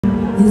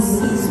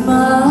This is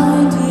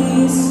my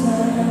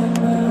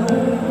December.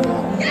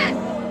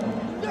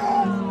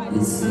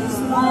 This is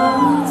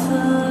my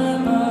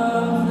time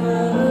of the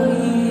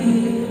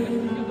year.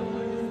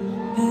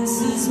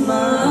 This is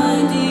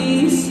my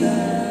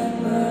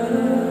December.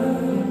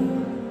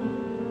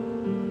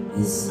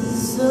 This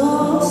is so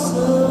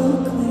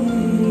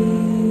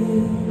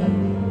clear.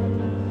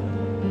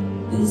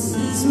 This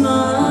is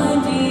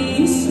my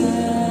December.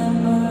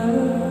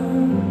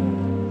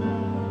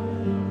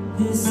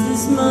 This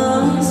is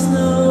my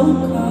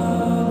snow-covered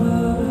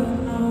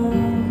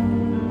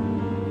home.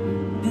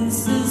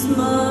 This is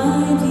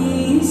my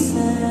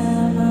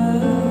December.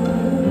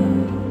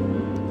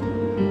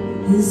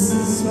 This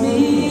is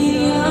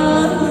me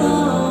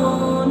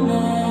alone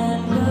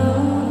and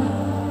lost.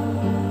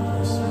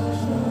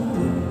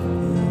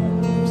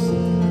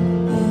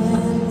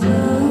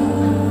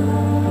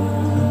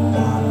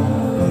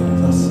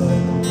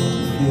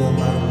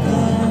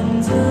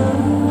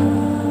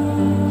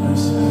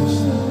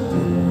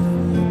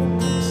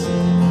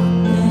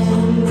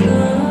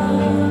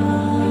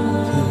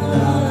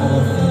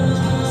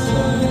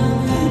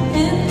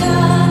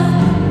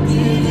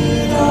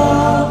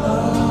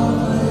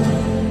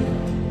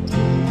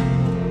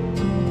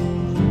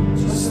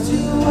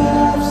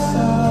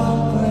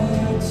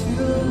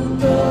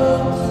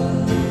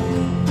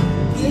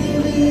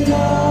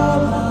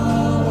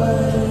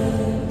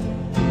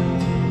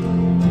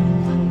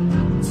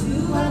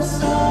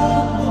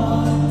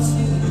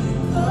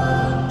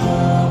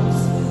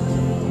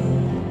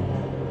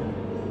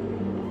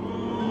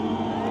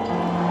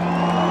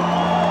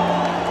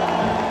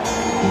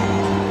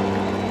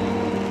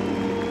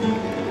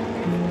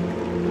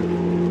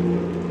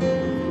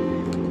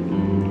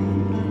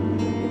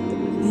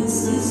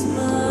 This is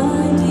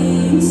my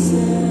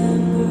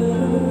December.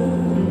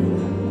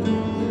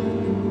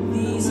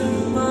 These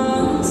are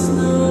my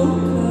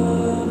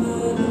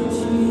snow-covered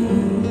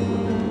trees.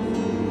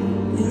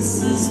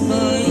 This is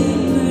me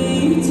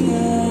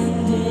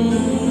pretending.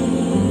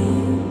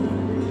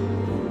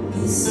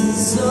 This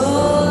is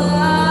all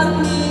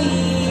I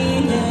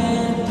need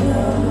and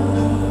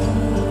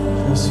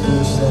love. Just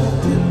wish that I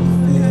didn't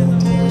feel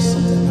there was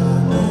something I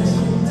missed.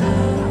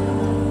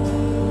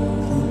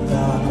 Thank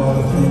God for all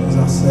the things I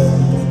said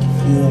to make you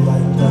feel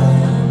like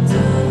that.